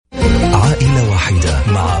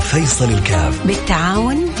مع فيصل الكاف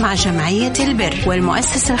بالتعاون مع جمعية البر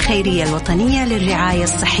والمؤسسة الخيرية الوطنية للرعاية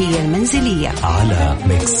الصحية المنزلية على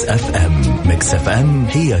ميكس اف ام. ميكس اف ام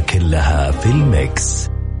هي كلها في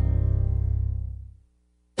الميكس.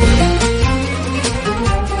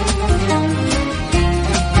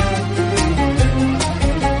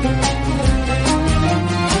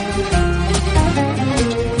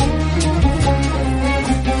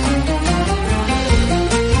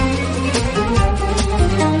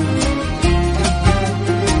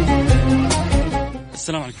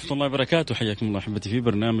 السلام عليكم ورحمة الله وبركاته. حياكم الله أحبتي في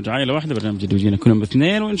برنامج عائلة واحدة، برنامج جديد يجينا كل يوم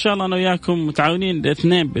اثنين، وإن شاء الله أنا وياكم متعاونين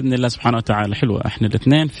الاثنين بإذن الله سبحانه وتعالى. حلوة إحنا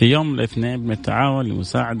الاثنين في يوم الاثنين بنتعاون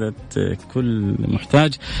لمساعدة كل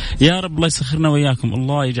محتاج. يا رب الله يسخرنا وياكم،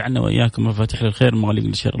 الله يجعلنا وياكم مفاتيح للخير مغاليق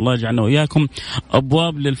للشر، الله يجعلنا وياكم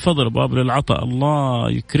أبواب للفضل أبواب للعطاء،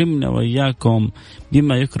 الله يكرمنا وياكم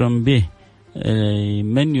بما يكرم به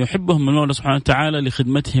من يحبهم المولى سبحانه وتعالى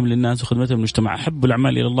لخدمتهم للناس وخدمتهم للمجتمع. أحب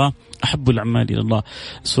الأعمال إلى الله، أحب الأعمال إلى الله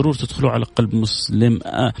سرور تدخلوا على قلب مسلم.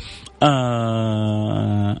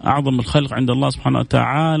 أعظم الخلق عند الله سبحانه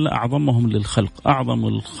وتعالى أعظمهم للخلق، أعظم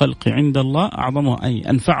الخلق عند الله أعظمه أي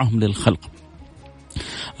أنفعهم للخلق.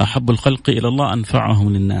 أحب الخلق إلى الله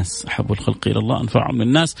أنفعهم للناس، أحب الخلق إلى الله أنفعهم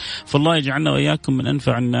للناس. فالله يجعلنا وإياكم من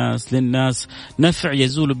أنفع الناس للناس، نفع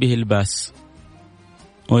يزول به الباس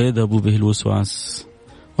ويذهب به الوسواس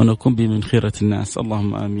ونكون به من خيرة الناس،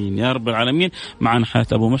 اللهم آمين يا رب العالمين. معنا حياة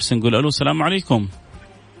أبو محسن. قول ألو. السلام عليكم.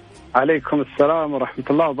 عليكم السلام ورحمة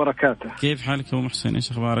الله وبركاته. كيف حالك أبو محسن؟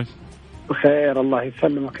 إيش أخبارك؟ بخير الله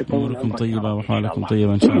يسلمك. أموركم طيبة وحالكم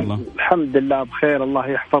طيبة إن شاء الله؟ الحمد لله بخير، الله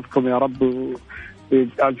يحفظكم يا رب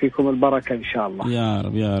ويجعل فيكم البركة إن شاء الله يا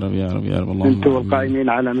رب يا رب يا رب يا رب. اللهم أنتم القائمين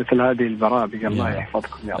على مثل هذه البرامج، الله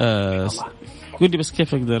يحفظكم يا رب. قولي بس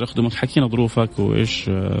كيف أقدر أخدمك؟ حكينا ظروفك وإيش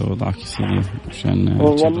وضعك يا سيدي عشان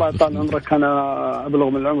والله طال عمرك أنا أبلغ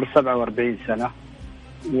من العمر 47 سنة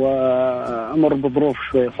وأمر بظروف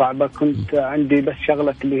شوي صعبة. كنت عندي بس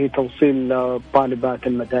شغلة اللي هي توصيل طالبات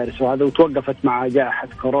المدارس وهذا، وتوقفت مع جائحة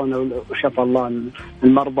كورونا وشفى الله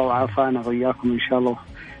المرضى وعافانا وإياكم إن شاء الله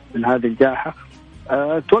من هذه الجائحة.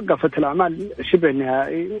 توقفت الأعمال شبه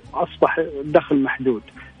نهائي، أصبح الدخل محدود.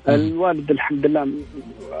 الوالد الحمد لله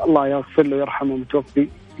الله يغفر له ويرحمه متوفي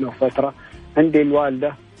له فترة. عندي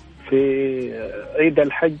الوالدة في عيد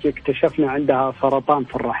الحج اكتشفنا عندها سرطان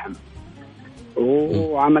في الرحم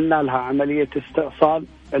وعملنا لها عملية استئصال.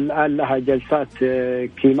 الآن لها جلسات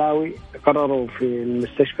كيماوي، قرروا في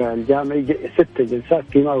المستشفى الجامعي 6 جلسات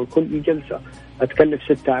كيماوي، كل جلسة هتكلف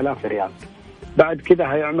 6000 ريال. بعد كده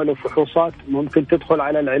هيعملوا فحوصات، ممكن تدخل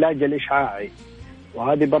على العلاج الإشعاعي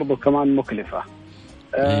وهذه برضو كمان مكلفة.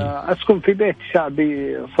 أسكن في بيت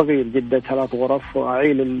شعبي صغير جدا 3 غرف،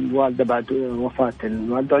 وأعيل الوالدة بعد وفاة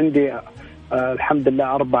الوالدة. عندي الحمد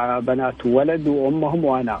لله 4 بنات وولد وأمهم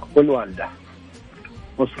وأنا والوالدة،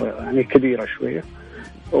 أسرة يعني كبيرة شوية.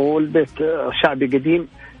 والبيت شعبي قديم.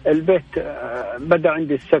 البيت بدأ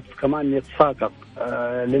عندي السقف كمان يتساقط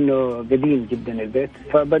لأنه قديم جدا البيت،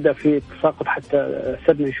 فبدأ في تساقط حتى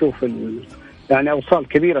صرنا نشوف يعني أوصال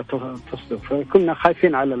كبيرة تصدف. كنا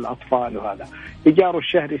خايفين على الأطفال وهذا. إيجاره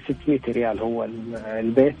الشهري 600 ريال هو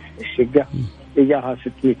البيت، الشقة إيجارها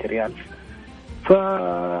 600 ريال.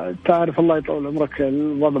 فتعرف الله يطول عمرك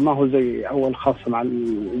الوضع ما هو زي أول، خاصة مع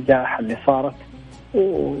الجائحة اللي صارت.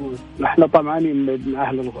 ونحن طبعا من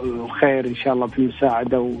أهل الخير إن شاء الله في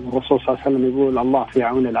المساعدة، والرسول صلى الله عليه وسلم يقول الله في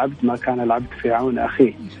عون العبد ما كان العبد في عون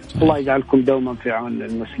أخيه. الله يجعلكم دوما في عون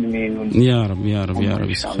المسلمين يا رب يا رب يا رب.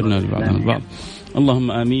 يسخرنا لبعضنا البعض،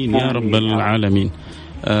 اللهم آمين يا رب العالمين.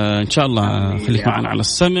 إن شاء الله خليك معنا على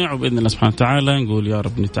السمع، وبإذن الله سبحانه وتعالى نقول يا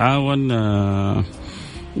رب نتعاون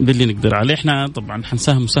باللي نقدر عليه. احنا طبعا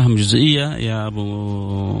حنساهم مساهم جزئية يا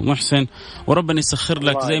أبو محسن، وربنا يسخر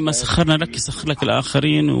لك زي ما سخرنا لك يسخر لك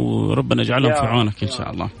الآخرين، وربنا يجعلهم في عونك إن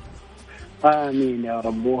شاء الله. آمين يا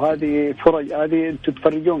رب. وهذه فرج، هذه أنتم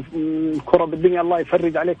تفرجون من كرب الدنيا، الله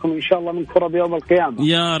يفرج عليكم إن شاء الله من كرب يوم القيامة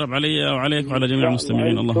يا رب. علي وعليك وعلى جميع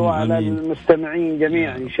المستمعين، اللهم آمين. وعلى المستمعين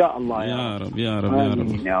جميعا إن شاء الله يا رب يا رب يا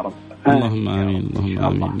رب يا رب. اللهم آمين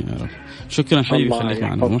اللهم آمين يا رب. شكرا حبيبي، خليك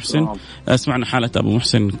معنا أبو محسن. اسمعنا حالة أبو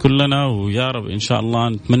محسن كلنا، ويا رب إن شاء الله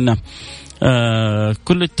نتمنى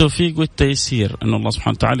كل التوفيق والتيسير، أن الله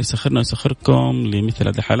سبحانه وتعالى يسخرنا ويسخركم لمثل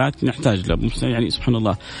هذه الحالات. نحتاج لأبو محسن يعني سبحان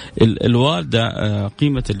الله الوالدة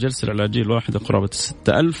قيمة الجلسة العلاجية الواحدة قرابة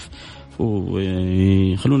 6000،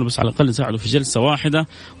 وخلونا بس على الأقل نساعدهم في جلسة واحدة،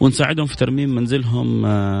 ونساعدهم في ترميم منزلهم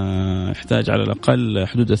يحتاج على الأقل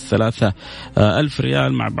حدود 3,000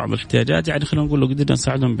 ريال مع بعض الاحتياجات. يعني خلونا نقول لو قدرنا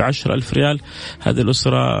نساعدهم ب10,000 ريال هذه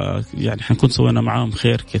الأسرة يعني حنكون سوينا معهم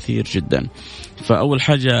خير كثير جدا. فأول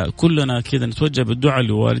حاجة كلنا كذا نتوجه بالدعاء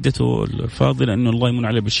لوالدته الفاضلة أنه الله يمن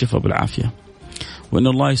عليه بالشفاء وبالعافية، وأن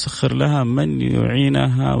الله يسخر لها من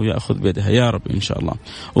يعينها ويأخذ بيدها يا رب إن شاء الله.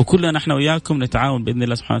 وكلنا نحن وياكم نتعاون بإذن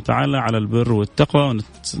الله سبحانه وتعالى على البر والتقوى،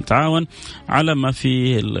 ونتعاون على ما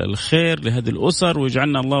فيه الخير لهذه الأسر،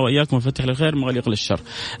 ويجعلنا الله وإياكم مفتح للخير مغلق للشر.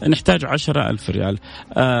 نحتاج 10,000 ريال.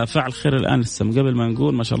 فعل خير الآن لسه قبل ما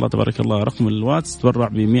نقول ما شاء الله تبارك الله رقم الواتس تبرع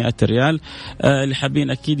ب100 ريال. اللي حابين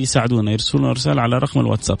أكيد يساعدونا يرسلون رسالة على رقم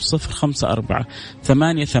الواتساب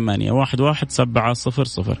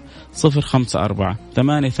 054-88-11700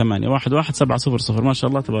 054-88-11700. ما شاء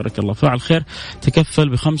الله تبارك الله. فاعل خير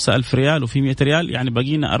تكفل ب5,000 ريال وفي 100 ريال، يعني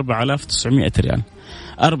بقينا 4,900 ريال.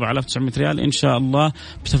 4,900 ريال إن شاء الله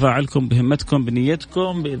بتفاعلكم بهمتكم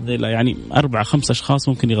بنيتكم بإذن الله. يعني 4-5 أشخاص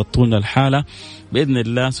ممكن يغطون الحالة بإذن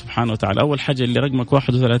الله سبحانه وتعالى. أول حاجة اللي رقمك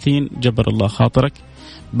 31 جبر الله خاطرك،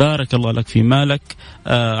 بارك الله لك في مالك،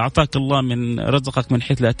 أعطاك الله من رزقك من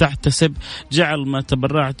حيث لا تحتسب، جعل ما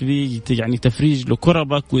تبرعت به يعني تفريج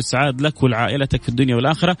لكربك وإسعاد لك ولعائلتك في الدنيا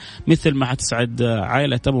والآخرة، مثل ما حتسعد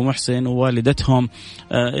عائلة أبو محسن ووالدتهم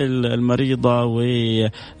المريضة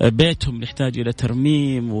وبيتهم يحتاج إلى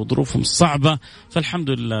ترميم وظروفهم صعبة. فالحمد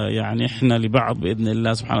لله يعني إحنا لبعض بإذن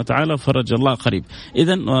الله سبحانه وتعالى، فرج الله قريب.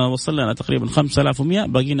 إذن وصل لنا تقريبا 5,100،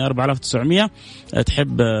 باقينا 4,900.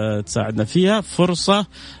 تحب تساعدنا فيها فرصة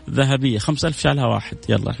ذهبية. 5,000 شالها واحد،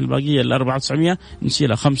 يلا الباقية 4,900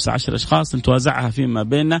 نشيلها 15 أشخاص نتوازعها فيما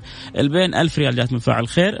بيننا. البين 1,000 ريال جات من فاعل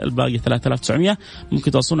خير، الباقي 3,900.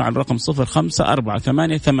 ممكن توصلنا على الرقم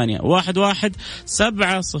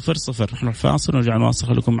 0548811700. نحن الفاصل ونرجع نواصل،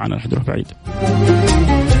 خليكم معنا لحد نروح بعيد.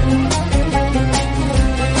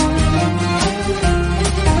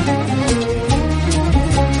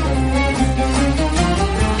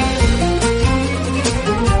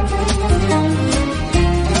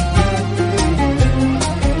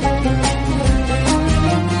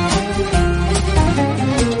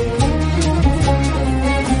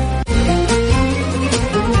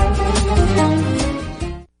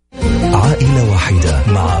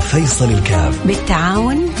 مع فيصل الكاف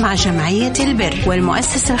بالتعاون مع جمعية البر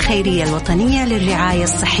والمؤسسة الخيرية الوطنية للرعاية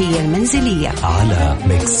الصحية المنزلية على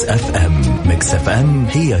ميكس اف ام. ميكس اف ام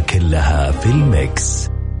هي كلها في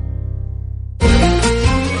الميكس.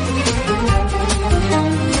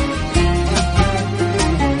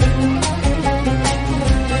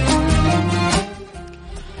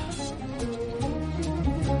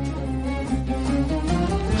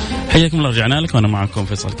 حياكم الله، رجعنا لكم وانا معكم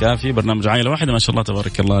فيصل كافي، برنامج عائلة واحدة. ما شاء الله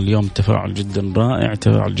تبارك الله اليوم تفاعل جدا رائع،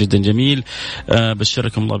 تفاعل جدا جميل.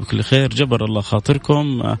 بشركم الله بكل خير، جبر الله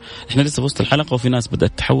خاطركم. احنا لسه في وسط الحلقة وفي ناس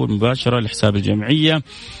بدأت تحول مباشرة لحساب الجمعية.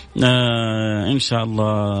 إن شاء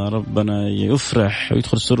الله ربنا يفرح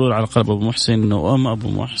ويدخل السرور على قلب أبو محسن وأم أبو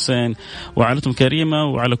محسن وعائلتهم كريمة،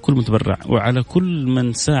 وعلى كل متبرع وعلى كل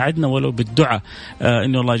من ساعدنا ولو بالدعاء،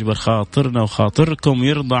 إن الله يجبر خاطرنا وخاطركم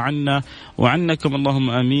ويرضى عنا وعنكم، اللهم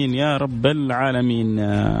آمين يا رب العالمين.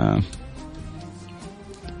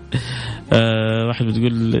 واحد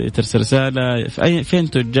بتقول ترسل رسالة فين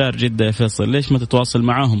تجار جدة يا فيصل، ليش ما تتواصل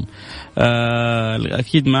معهم؟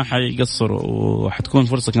 أكيد ما حيقصروا، وحتكون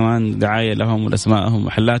فرصة كمان دعاية لهم ولأسمائهم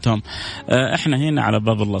وحلاتهم. إحنا هنا على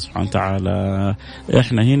باب الله سبحانه وتعالى،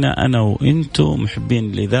 إحنا هنا أنا وإنتو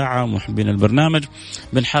محبين الإذاعة ومحبين البرنامج،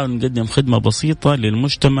 بنحاول نقدم خدمة بسيطة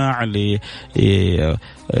للمجتمع،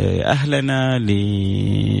 لأهلنا،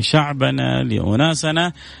 لشعبنا،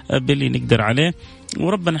 لأناسنا باللي نقدر عليه.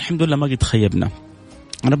 وربنا الحمد لله ما قد خيبنا،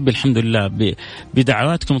 ربي الحمد لله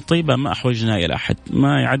بدعواتكم الطيبة ما أحوجنا إلى أحد.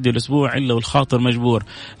 ما يعدي الأسبوع إلا والخاطر مجبور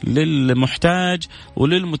للمحتاج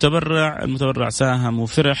وللمتبرع. المتبرع ساهم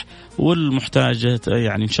وفرح، والمحتاج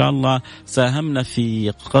يعني إن شاء الله ساهمنا في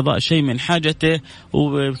قضاء شيء من حاجته،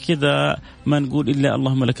 وبكذا ما نقول إلا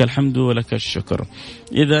اللهم لك الحمد ولك الشكر.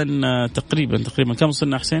 إذا تقريبا كم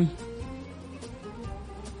وصلنا حسين؟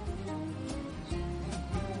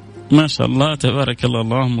 ما شاء الله تبارك الله،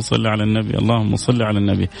 اللهم صل على النبي، اللهم صل على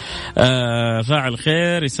النبي. فاعل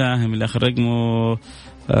خير يساهم اللي آخر رقمه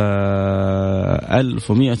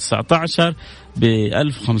 1119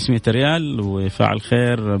 ب1500 ريال، وفاعل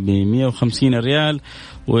خير ب150 ريال،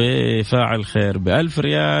 وفاعل خير ب1000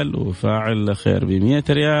 ريال، وفاعل خير ب100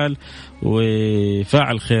 ريال،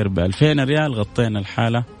 وفاعل خير ب2000 ريال. غطينا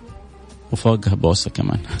الحالة وفوقها بوسة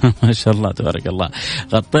كمان ما شاء الله تبارك الله،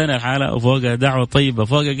 غطينا الحالة وفوقها دعوة طيبة،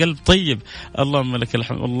 فوقها قلب طيب. اللهم لك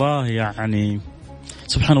الحمد. والله يعني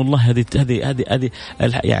سبحان الله. هذه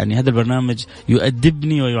يعني هذا البرنامج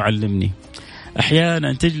يؤدبني ويعلمني.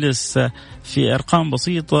 أحيانا تجلس في أرقام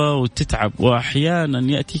بسيطة وتتعب،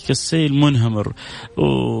 وأحيانا يأتيك السيل منهمر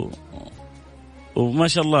وما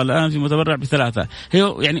شاء الله الآن في متبرع ب3.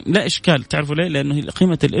 هي يعني لا إشكال، تعرفوا ليه؟ لأنه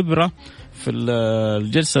قيمة الإبرة في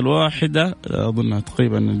الجلسة الواحدة أظنها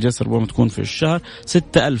تقريبا الجلسة ربما تكون في الشهر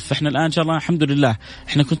 6,000. إحنا الآن إن شاء الله الحمد لله،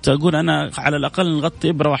 إحنا كنت أقول أنا على الأقل نغطي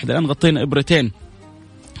إبرة واحدة، الآن غطينا إبرتين.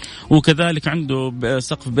 وكذلك عنده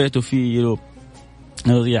سقف بيته فيه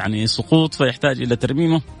يعني سقوط فيحتاج إلى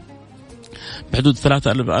ترميمه بحدود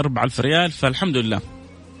 3,000-4,000 ريال. فالحمد لله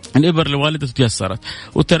الإبر لوالدته تيسرت،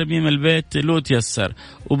 وترميم البيت له تيسر،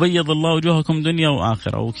 وبيض الله وجوهكم دنيا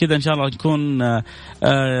وآخرة. وكذا إن شاء الله نكون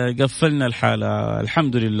قفلنا الحالة.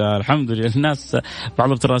 الحمد لله الحمد لله. الناس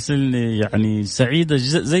بعضهم تراسلني يعني سعيدة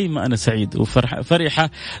زي ما أنا سعيد، وفرحة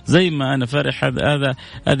زي ما أنا فرح.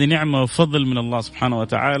 هذه نعمة وفضل من الله سبحانه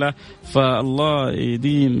وتعالى، فالله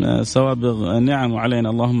يديم سوابغ نعم علينا،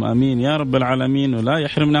 اللهم آمين يا رب العالمين، ولا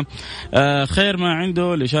يحرمنا خير ما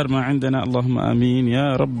عنده لشر ما عندنا، اللهم آمين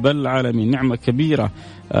يا رب العالمين. نعمة كبيرة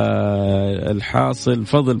الحاصل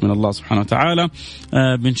فضل من الله سبحانه وتعالى.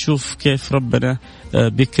 بنشوف كيف ربنا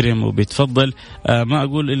بيكرم وبيتفضل. ما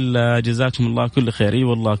أقول إلا جزاكم الله كل خير. إي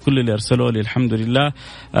والله كل اللي أرسلوا لي الحمد لله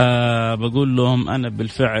بقول لهم أنا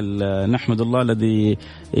بالفعل نحمد الله الذي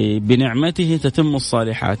بنعمته تتم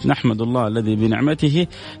الصالحات، نحمد الله الذي بنعمته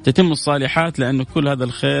تتم الصالحات، لأنه كل هذا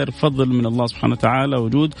الخير فضل من الله سبحانه وتعالى،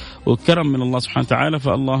 وجود وكرم من الله سبحانه وتعالى.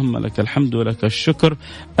 فاللهم لك الحمد ولك الشكر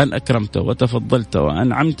أن أكرمت وتفضلت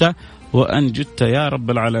وأنعمت وأنجدت يا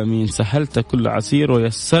رب العالمين، سهلت كل عسير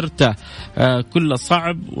ويسرت كل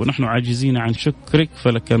صعب، ونحن عاجزين عن شكرك،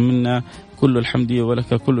 فلك منا كل الحمد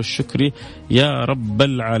ولك كل الشكر يا رب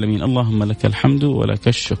العالمين. اللهم لك الحمد ولك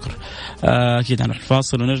الشكر. أكيد هنروح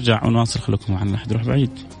الفاصل ونرجع ونواصل. خليكم معنا، لا أحد يروح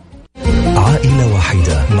بعيد. عائلة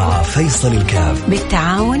واحدة مع فيصل الكاف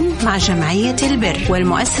بالتعاون مع جمعية البر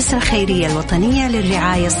والمؤسسة الخيرية الوطنية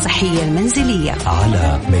للرعاية الصحية المنزلية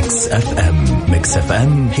على ميكس اف ام. ميكس اف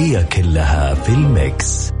ام هي كلها في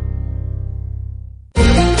الميكس.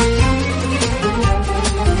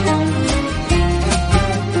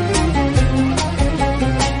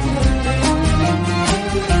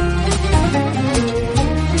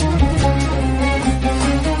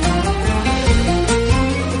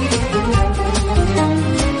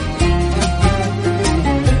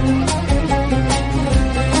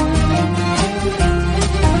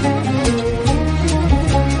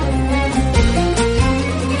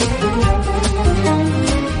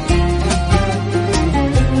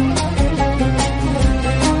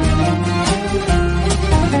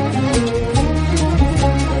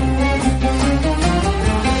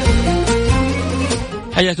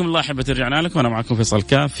 حياكم الله أحبتي، رجعنا لكم. أنا معكم فيصل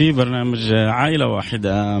كاف في برنامج عائلة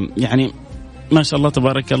واحدة. يعني ما شاء الله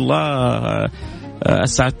تبارك الله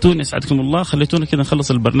أسعدتوني، أسعدكم الله، خليتونا كذا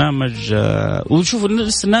نخلص البرنامج وشوفوا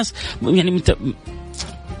الناس يعني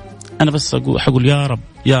أنا بس حقول يا رب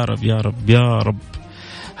يا رب يا رب يا رب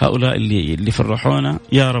هؤلاء اللي فرحونا،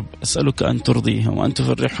 يا رب أسألك أن ترضيهم وأن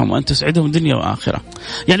تفرحهم وأن تسعدهم دنيا وآخرة.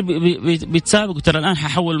 يعني بيتسابقوا، ترى الآن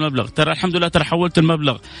هحول المبلغ، ترى الحمد لله ترى حولت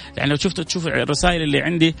المبلغ. يعني لو تشوف الرسائل اللي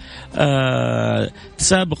عندي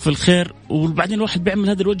تسابق في الخير، وبعدين الواحد بيعمل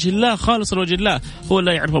هذا الوجه الله، خالص الوجه الله. هو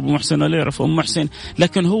لا يعرف أبو محسن ولا يعرف أم محسن،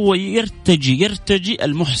 لكن هو يرتجي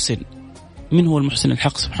المحسن. من هو المحسن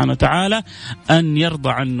الحق سبحانه وتعالى؟ أن يرضى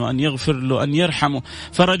عنه، أن يغفر له، أن يرحمه.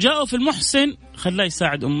 فرجاءه في المحسن خلاه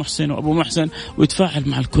يساعد أم محسن وأبو محسن ويتفاعل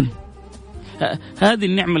مع الكل. هذه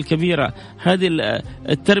النعمة الكبيرة، هذه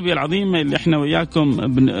التربية العظيمة اللي احنا وياكم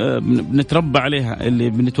بنتربى عليها، اللي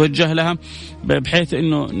بنتوجه لها، بحيث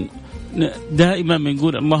انه دائما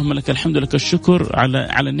بنقول اللهم لك الحمد لك الشكر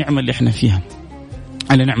على النعمة اللي احنا فيها،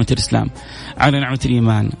 على نعمة الإسلام، على نعمة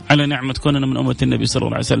الإيمان، على نعمة كوننا من أمة النبي صلى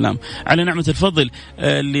الله عليه وسلم، على نعمة الفضل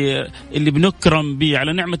اللي بنكرم به،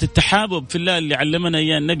 على نعمة التحابب في الله اللي علمنا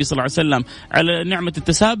إياه النبي صلى الله عليه وسلم، على نعمة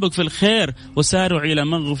التسابق في الخير، وسارعوا إلى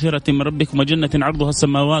مغفرة من ربكم وجنة عرضها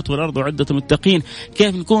السماوات والأرض وعدة متقين.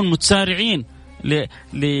 كيف نكون متسارعين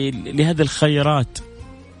لهذه الخيرات؟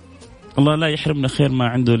 الله لا يحرمنا خير ما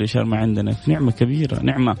عنده لشر ما عندنا. نعمة كبيرة،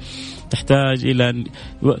 نعمة تحتاج إلى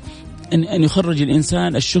أن يخرج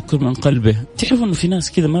الإنسان الشكر من قلبه. تعرفوا أنه في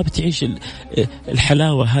ناس كذا ما بتعيش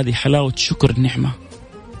الحلاوة هذه، حلاوة شكر النعمة،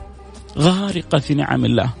 غارقة في نعم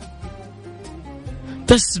الله،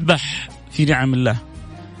 تسبح في نعم الله.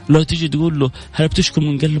 لو تيجي تقول له هل بتشكر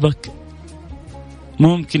من قلبك؟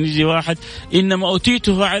 ممكن يجي واحد إنما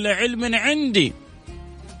أوتيته على علم عندي.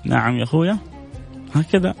 نعم يا أخويا،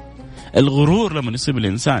 هكذا الغرور لما يصيب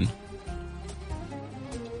الإنسان.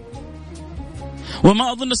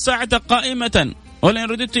 وما أظن الساعة قائمة ولئن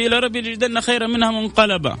رددت إلى ربي لأجدن خيرا منها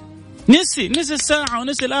منقلبا. نسي الساعة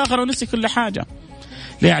ونسي الآخرة ونسي كل حاجة.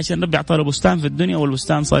 ليه؟ عشان ربي أعطاه بستان في الدنيا،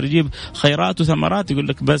 والبستان صار يجيب خيرات وثمرات، يقول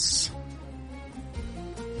لك بس.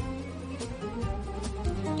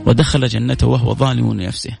 ودخل جنته وهو ظالم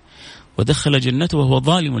لنفسه، ودخل جنته وهو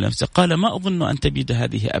ظالم لنفسه، قال ما أظن أن تبيد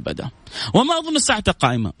هذه أبدا وما أظن الساعة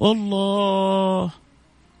قائمة. والله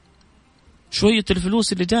شوية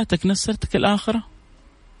الفلوس اللي جاتك نسرتك الآخرة،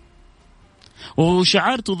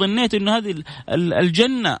 وشعرت وظنيت أن هذه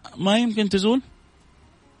الجنة ما يمكن تزول.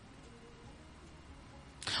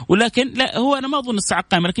 ولكن لا، هو أنا ما أظن الساعة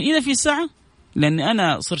قائمة، لكن إذا في ساعة لأني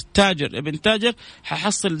أنا صرت تاجر ابن تاجر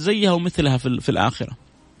ححصل زيها ومثلها في الآخرة.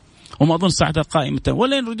 وما أظن الساعة قائمة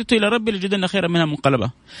ولئن رددت إلى ربي لأجدن خيرا منها منقلبا.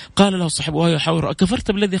 قال له صاحبه وهو يحاور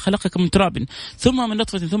أكفرت بالذي خلقك من تراب ثم من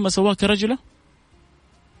نطفة ثم سواك رجلا.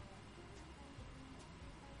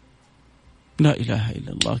 لا إله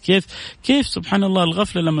إلا الله. كيف سبحان الله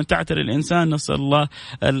الغفلة لما تعتري الإنسان. نسأل الله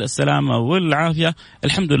السلامة والعافية.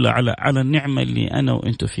 الحمد لله على النعمة اللي أنا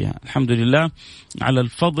وإنتو فيها، الحمد لله على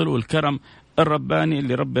الفضل والكرم الرباني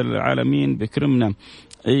اللي رب العالمين بكرمنا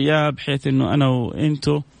إياه، بحيث إنه أنا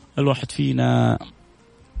وإنتو الواحد فينا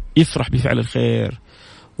يفرح بفعل الخير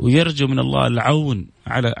ويرجو من الله العون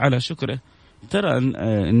على شكره. ترى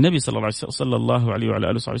النبي صلى الله عليه وعلى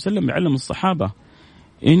آله وصحبه وسلم يعلم الصحابة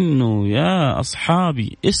إنه يا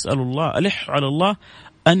أصحابي اسألوا الله، ألحوا على الله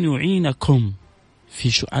أن يعينكم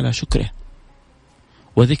على شكره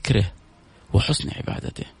وذكره وحسن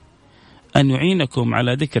عبادته، أن يعينكم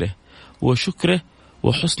على ذكره وشكره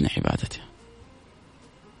وحسن عبادته.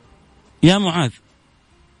 يا معاذ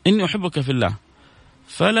إني أحبك في الله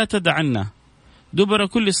فلا تدعنا دبر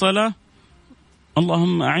كل صلاة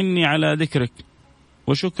اللهم أعني على ذكرك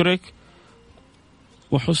وشكرك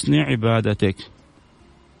وحسن عبادتك.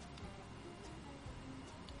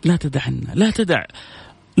 لا تدعنا،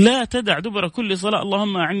 لا تدع دبر كل صلاة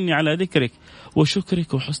اللهم أعني على ذكرك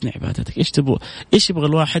وشكرك وحسن عبادتك. إيش يبغى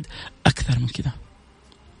الواحد أكثر من كذا؟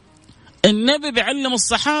 النبي بيعلم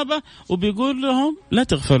الصحابة وبيقول لهم لا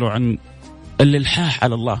تغفلوا عن الإلحاح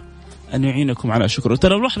على الله أن يعينكم على شكره.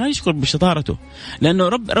 ترى الواحد لا يشكر بشطارته، لأنه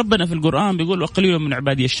ربنا في القرآن بيقول وقليل من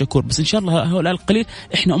عبادي الشكور، بس إن شاء الله هؤلاء القليل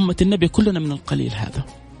إحنا أمة النبي كلنا من القليل هذا،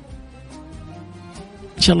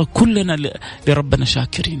 إن شاء الله كلنا لربنا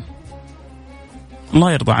شاكرين.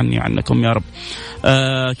 الله يرضى عني وعنكم يا رب.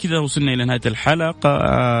 كذا وصلنا إلى نهاية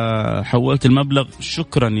الحلقة. حولت المبلغ،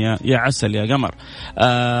 شكرا يا عسل يا قمر.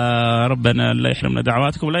 ربنا لا يحرمنا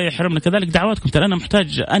دعواتكم ولا يحرمنا كذلك دعواتكم. ترى أنا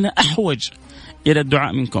محتاج، أنا أحوج إلى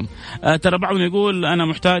الدعاء منكم. ترى بعضهم يقول أنا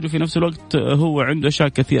محتاج وفي نفس الوقت هو عنده أشياء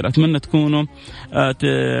كثيرة. أتمنى تكونوا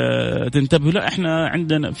تنتبهوا. لا، إحنا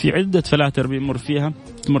عندنا في عدة فلاتر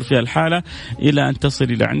تمر فيها الحالة إلى أن تصل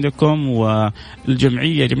إلى عندكم.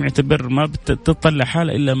 والجمعية جمعية البر ما بتطلع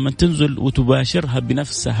حالة إلا لما تنزل وتباشرها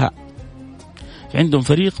بنفسها. عندهم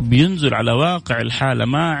فريق بينزل على واقع الحالة،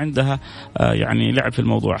 ما عندها يعني لعب في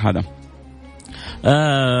الموضوع هذا.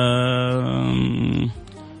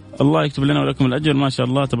 الله يكتب لنا ولكم الأجر. ما شاء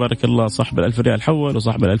الله تبارك الله، صاحب 1000 ريال حول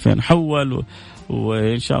وصاحب 2000 حول،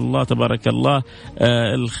 وإن شاء الله تبارك الله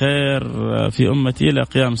الخير في أمتي إلى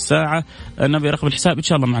قيام الساعة. النبي رقم الحساب إن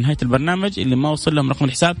شاء الله مع نهاية البرنامج اللي ما وصل لهم رقم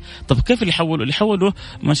الحساب. طب كيف اللي يحولوا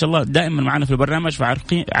ما شاء الله دائما معنا في البرنامج،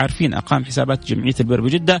 فعارفين أرقام حسابات جمعية البر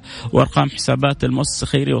بجدة وأرقام حسابات المؤسسة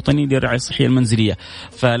الخيرية الوطنية للرعاية الصحية المنزلية.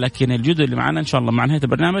 فلكن الجزء اللي معنا إن شاء الله مع نهاية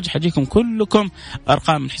البرنامج حجيكم كلكم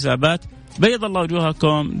أرقام الحسابات. بيض الله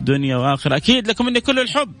وجوهكم دنيا وآخرة. أكيد لكم مني كل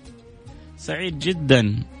الحب. سعيد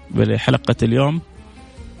جدا بحلقة اليوم،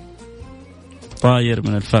 طاير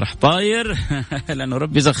من الفرح، طاير لأنه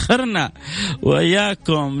ربي سخرنا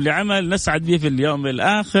وإياكم لعمل نسعد به في اليوم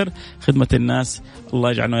الآخر، خدمة الناس.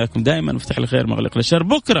 الله يجعلنا وإياكم دائما مفتاح الخير مغلق للشر.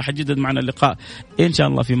 بكرة حجدد معنا اللقاء إن شاء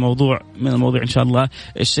الله في موضوع من الموضوع إن شاء الله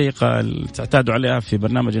الشيقة اللي تعتادوا عليها في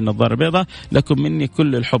برنامج النظارة البيضاء. لكم مني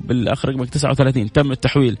كل الحب. الآخر رقمك 39 تم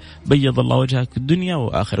التحويل. بيض الله وجهك الدنيا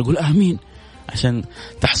وآخر. أقول آمين عشان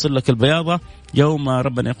تحصل لك البياضة يوم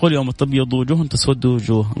ربنا يقول يوم تبيض وجوه تسود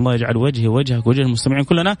وجوه. الله يجعل وجهك وجه المستمعين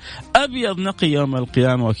كلنا أبيض نقي يوم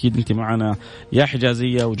القيامة. وأكيد أنت معنا يا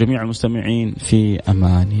حجازية وجميع المستمعين في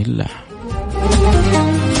أمان الله.